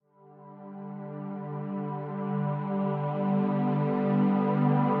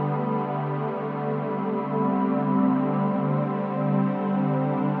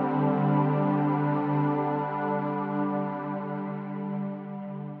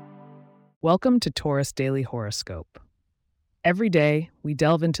Welcome to Taurus Daily Horoscope. Every day, we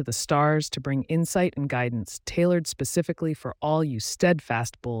delve into the stars to bring insight and guidance tailored specifically for all you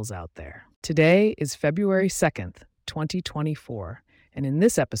steadfast bulls out there. Today is February 2nd, 2024, and in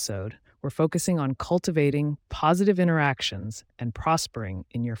this episode, we're focusing on cultivating positive interactions and prospering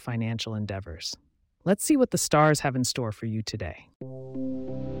in your financial endeavors. Let's see what the stars have in store for you today.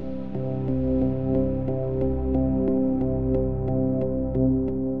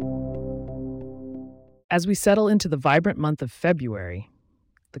 As we settle into the vibrant month of February,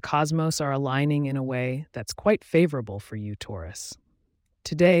 the cosmos are aligning in a way that's quite favorable for you, Taurus.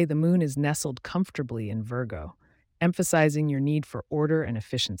 Today, the moon is nestled comfortably in Virgo, emphasizing your need for order and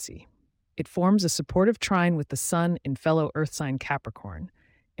efficiency. It forms a supportive trine with the sun in fellow earth sign Capricorn,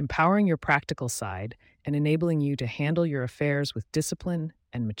 empowering your practical side and enabling you to handle your affairs with discipline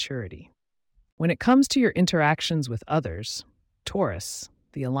and maturity. When it comes to your interactions with others, Taurus,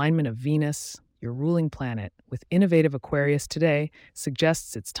 the alignment of Venus, your ruling planet, with innovative Aquarius today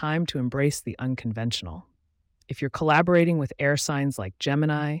suggests it's time to embrace the unconventional. If you're collaborating with air signs like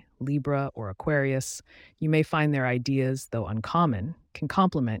Gemini, Libra, or Aquarius, you may find their ideas, though uncommon, can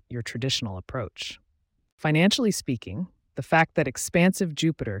complement your traditional approach. Financially speaking, the fact that expansive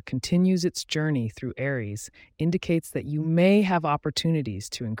Jupiter continues its journey through Aries indicates that you may have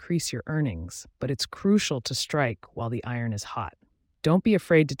opportunities to increase your earnings, but it's crucial to strike while the iron is hot. Don't be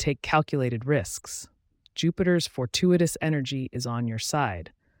afraid to take calculated risks. Jupiter's fortuitous energy is on your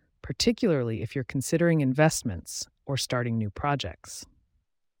side, particularly if you're considering investments or starting new projects.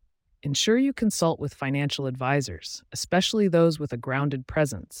 Ensure you consult with financial advisors, especially those with a grounded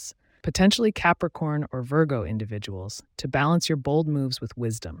presence, potentially Capricorn or Virgo individuals, to balance your bold moves with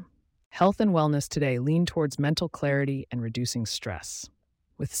wisdom. Health and wellness today lean towards mental clarity and reducing stress.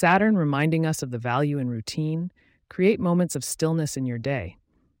 With Saturn reminding us of the value in routine, create moments of stillness in your day.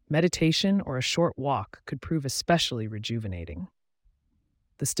 Meditation or a short walk could prove especially rejuvenating.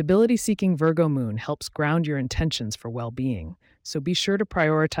 The stability-seeking Virgo moon helps ground your intentions for well-being, so be sure to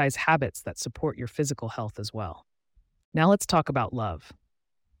prioritize habits that support your physical health as well. Now let's talk about love.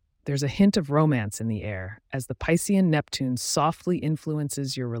 There's a hint of romance in the air as the Piscean Neptune softly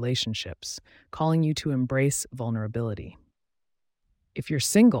influences your relationships, calling you to embrace vulnerability. If you're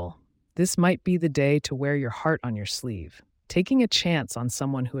single, this might be the day to wear your heart on your sleeve, taking a chance on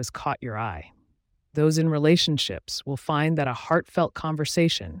someone who has caught your eye. Those in relationships will find that a heartfelt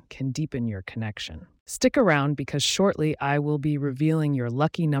conversation can deepen your connection. Stick around because shortly I will be revealing your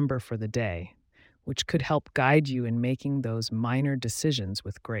lucky number for the day, which could help guide you in making those minor decisions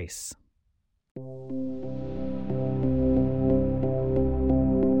with grace.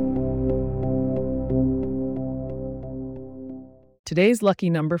 Today's lucky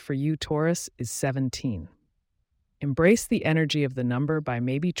number for you, Taurus, is 17. Embrace the energy of the number by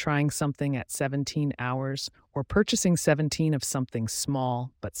maybe trying something at 17 hours or purchasing 17 of something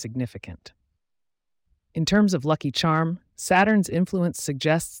small but significant. In terms of lucky charm, Saturn's influence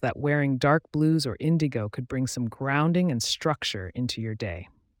suggests that wearing dark blues or indigo could bring some grounding and structure into your day.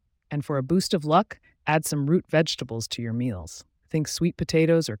 And for a boost of luck, add some root vegetables to your meals. Think sweet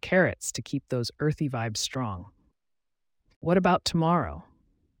potatoes or carrots to keep those earthy vibes strong. What about tomorrow?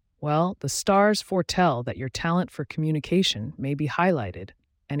 Well, the stars foretell that your talent for communication may be highlighted,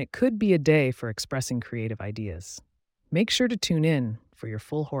 and it could be a day for expressing creative ideas. Make sure to tune in for your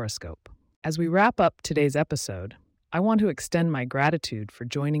full horoscope. As we wrap up today's episode, I want to extend my gratitude for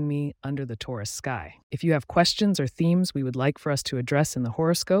joining me under the Taurus sky. If you have questions or themes we would like for us to address in the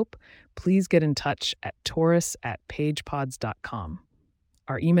horoscope, please get in touch at taurus@pagepods.com.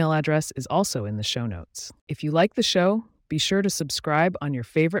 Our email address is also in the show notes. If you like the show, be sure to subscribe on your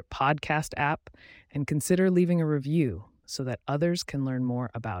favorite podcast app and consider leaving a review so that others can learn more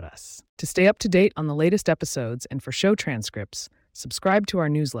about us. To stay up to date on the latest episodes and for show transcripts, subscribe to our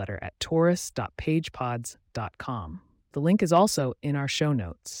newsletter at taurus.pagepods.com. The link is also in our show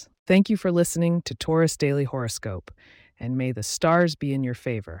notes. Thank you for listening to Taurus Daily Horoscope, and may the stars be in your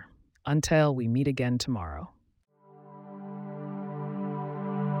favor. Until we meet again tomorrow.